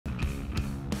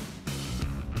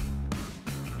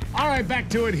All right, back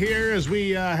to it here as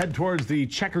we head towards the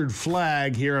checkered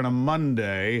flag here on a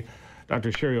Monday.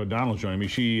 Dr. Sherry O'Donnell joined me.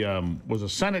 She was a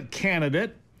Senate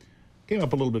candidate, came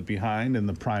up a little bit behind in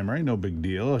the primary, no big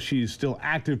deal. She's still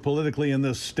active politically in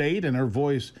this state, and her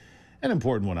voice, an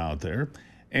important one out there.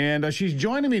 And she's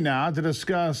joining me now to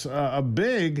discuss a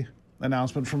big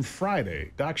announcement from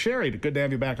Friday. Doc Sherry, good to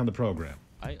have you back on the program.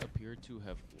 I appear to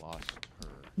have lost her.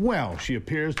 Well, she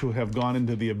appears to have gone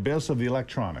into the abyss of the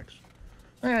electronics.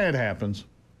 It happens.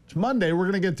 It's Monday. We're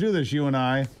going to get through this, you and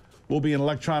I. We'll be in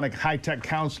electronic high-tech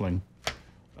counseling.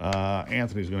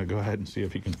 Anthony's going to go ahead and see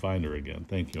if he can find her again.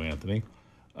 Thank you, Anthony.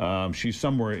 She's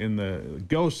somewhere in the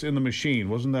Ghosts in the Machine.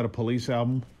 Wasn't that a Police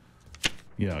album?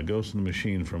 Yeah, Ghosts in the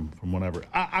Machine from whenever.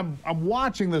 I'm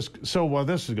watching this. So while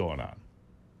this is going on,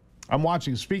 I'm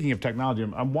watching, speaking of technology,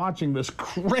 I'm watching this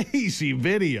crazy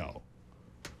video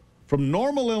from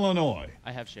Normal, Illinois.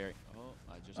 I have Sherry. Oh,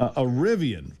 I just a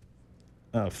Rivian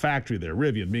factory there.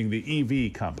 Rivian being the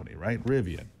EV company, right?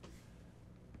 Rivian.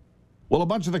 Well, a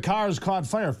bunch of the cars caught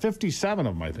fire, 57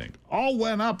 of them, I think. All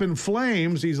went up in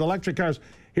flames, these electric cars.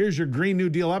 Here's your Green New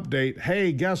Deal update.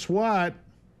 Hey, guess what?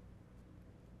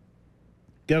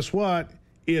 Guess what?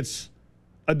 It's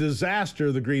a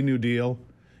disaster, the Green New Deal.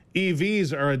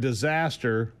 EVs are a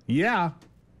disaster. Yeah.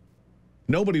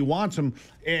 Nobody wants them.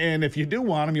 And if you do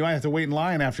want them, you might have to wait in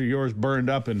line after yours burned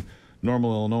up in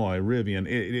Normal, Illinois, Rivian.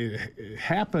 It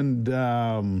happened,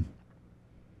 gosh,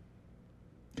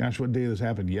 what day this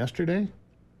happened? Yesterday?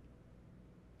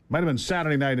 Might have been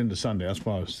Saturday night into Sunday. That's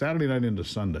why it was Saturday night into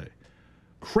Sunday.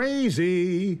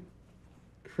 Crazy.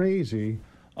 Crazy.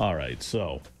 All right,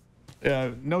 so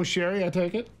no Sherry, I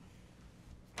take it?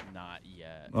 not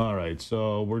yet. All right,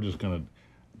 so we're just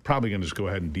probably going to just go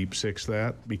ahead and deep six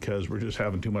that because we're just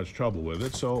having too much trouble with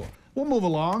it. So we'll move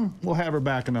along. We'll have her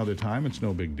back another time. It's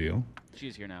no big deal.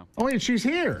 She's here now. Oh, wait, she's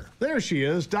here. There she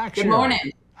is. Doc Sherry. Good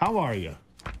morning. How are you?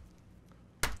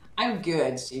 I'm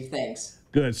good, Steve. Thanks.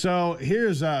 Good. So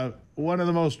here's one of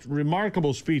the most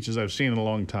remarkable speeches I've seen in a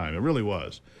long time. It really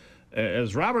was.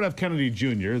 As Robert F. Kennedy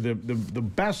Jr., the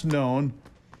best known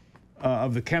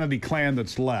of the Kennedy clan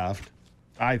that's left,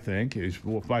 I think, he's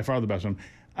by far the best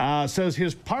known, says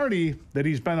his party that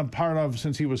he's been a part of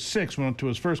since he was 6, went to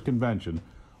his first convention,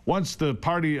 once the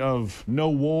party of no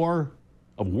war,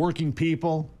 of working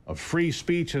people, of free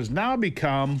speech, has now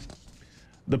become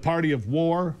the party of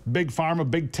war, big pharma,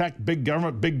 big tech, big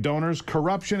government, big donors,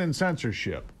 corruption, and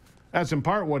censorship. That's in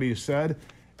part what he said.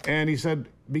 And he said,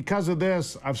 because of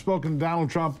this, I've spoken to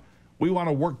Donald Trump. We want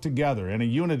to work together in a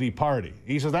unity party.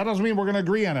 He says, that doesn't mean we're going to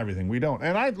agree on everything. We don't.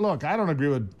 And I don't agree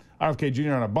with RFK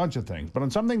Jr. on a bunch of things, but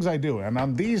on some things I do. And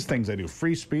on these things I do.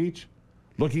 Free speech,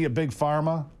 looking at big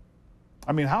pharma.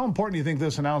 I mean, how important do you think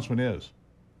this announcement is?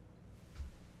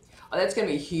 Oh, that's going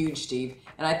to be huge, Steve.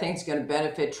 And I think it's going to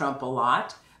benefit Trump a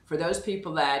lot. For those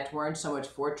people that weren't so much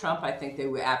for Trump, I think they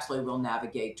absolutely will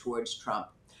navigate towards Trump.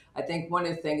 I think one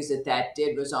of the things that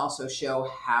did was also show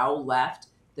how left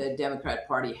the Democrat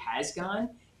Party has gone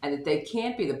and that they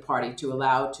can't be the party to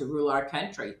allow to rule our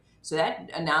country. So that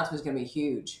announcement is going to be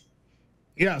huge.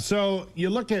 Yeah, so you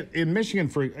look at in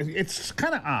Michigan, it's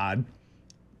kind of odd.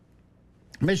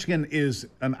 Michigan is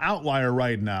an outlier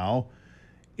right now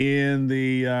in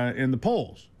the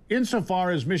polls.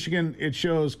 Insofar as Michigan, it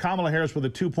shows Kamala Harris with a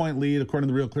 2-point lead, according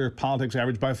to the Real Clear Politics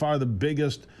average, by far the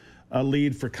biggest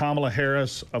lead for Kamala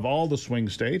Harris of all the swing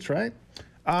states, right?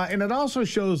 And it also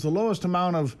shows the lowest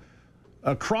amount of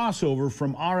crossover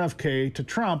from RFK to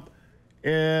Trump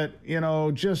at,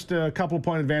 just a couple of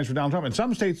point advantage for Donald Trump. In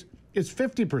some states, it's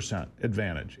 50%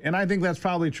 advantage. And I think that's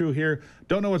probably true here.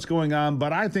 Don't know what's going on,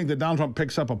 but I think that Donald Trump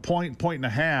picks up a point and a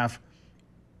half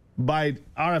by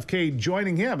RFK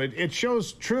joining him. It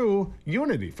shows true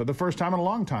unity for the first time in a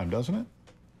long time, doesn't it?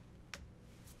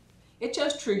 It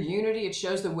shows true unity. It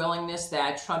shows the willingness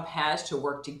that Trump has to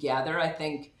work together. I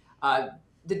think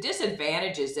the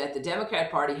disadvantages that the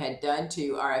Democrat Party had done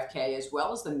to RFK, as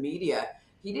well as the media,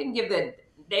 they didn't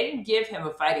give him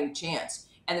a fighting chance.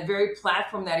 And the very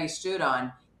platform that he stood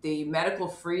on, the medical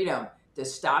freedom, the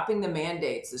stopping the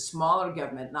mandates, the smaller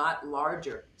government, not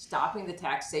larger, stopping the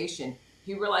taxation,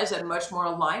 he realized that much more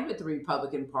aligned with the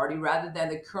Republican Party rather than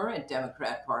the current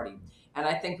Democrat Party. And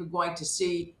I think we're going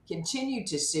to continue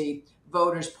to see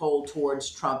voters poll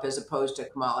towards Trump as opposed to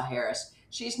Kamala Harris.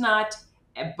 She's not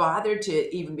bothered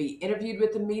to even be interviewed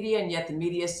with the media, and yet the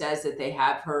media says that they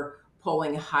have her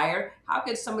polling higher. How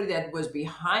could somebody that was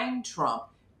behind Trump,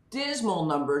 dismal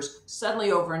numbers,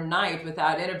 suddenly overnight,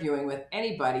 without interviewing with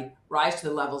anybody, rise to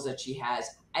the levels that she has?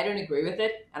 I don't agree with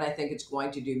it, and I think it's going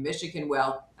to do Michigan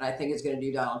well, and I think it's going to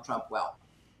do Donald Trump well.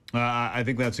 I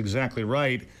think that's exactly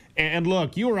right. And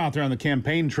look, you were out there on the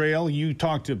campaign trail. You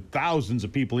talked to thousands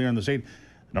of people here in the state.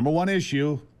 Number one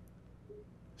issue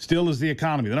still is the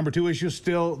economy. The number two issue is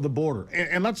still the border.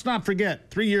 And let's not forget,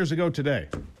 3 years ago today,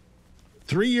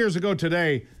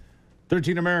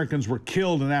 13 Americans were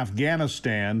killed in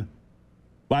Afghanistan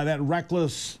by that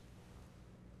reckless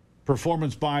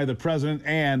performance by the president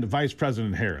and Vice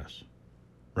President Harris,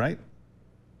 right?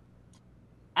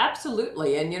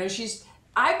 Absolutely. And,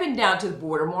 I've been down to the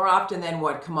border more often than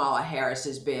what Kamala Harris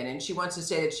has been. And she wants to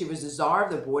say that she was the czar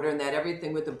of the border and that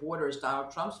everything with the border is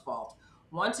Donald Trump's fault.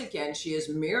 Once again, she is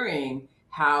mirroring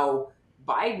how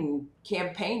Biden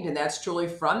campaigned, and that's truly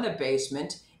from the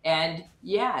basement. And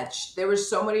yeah, there were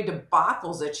so many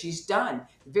debacles that she's done.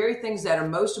 The very things that are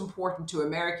most important to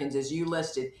Americans, as you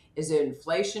listed, is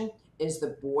inflation, is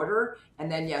the border.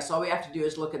 And then, yes, all we have to do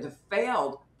is look at the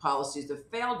failed policies, the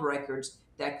failed records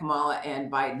that Kamala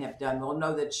and Biden have done. We'll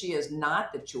know that she is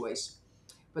not the choice.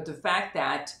 But the fact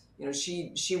that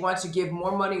she wants to give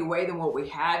more money away than what we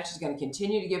have, she's going to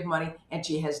continue to give money, and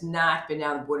she has not been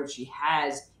down the border. If she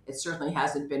has, it certainly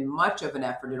hasn't been much of an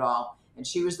effort at all. And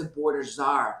she was the border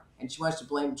czar, and she wants to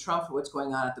blame Trump for what's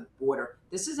going on at the border.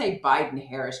 This is a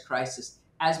Biden-Harris crisis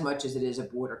as much as it is a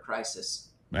border crisis.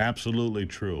 Absolutely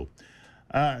true.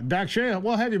 Doc Shea,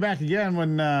 we'll have you back again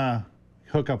when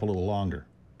hook up a little longer.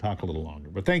 Talk a little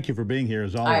longer. But thank you for being here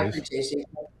as always. I appreciate it.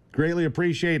 Greatly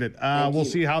appreciate it. We'll you.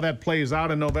 see how that plays out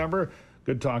in November.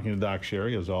 Good talking to Doc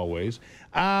Sherry as always.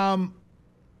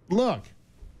 Look,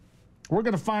 we're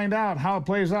going to find out how it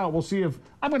plays out. We'll see if,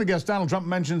 I'm going to guess Donald Trump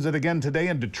mentions it again today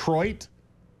in Detroit.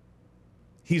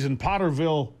 He's in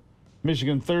Potterville,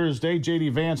 Michigan Thursday. J.D.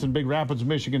 Vance in Big Rapids,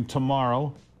 Michigan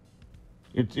tomorrow.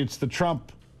 It's the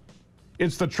Trump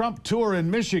tour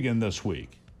in Michigan this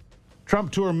week.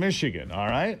 Trump tour Michigan, all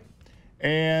right?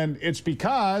 And it's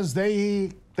because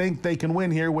they think they can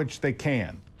win here, which they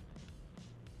can.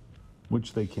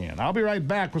 I'll be right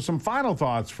back with some final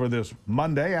thoughts for this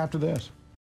Monday after this.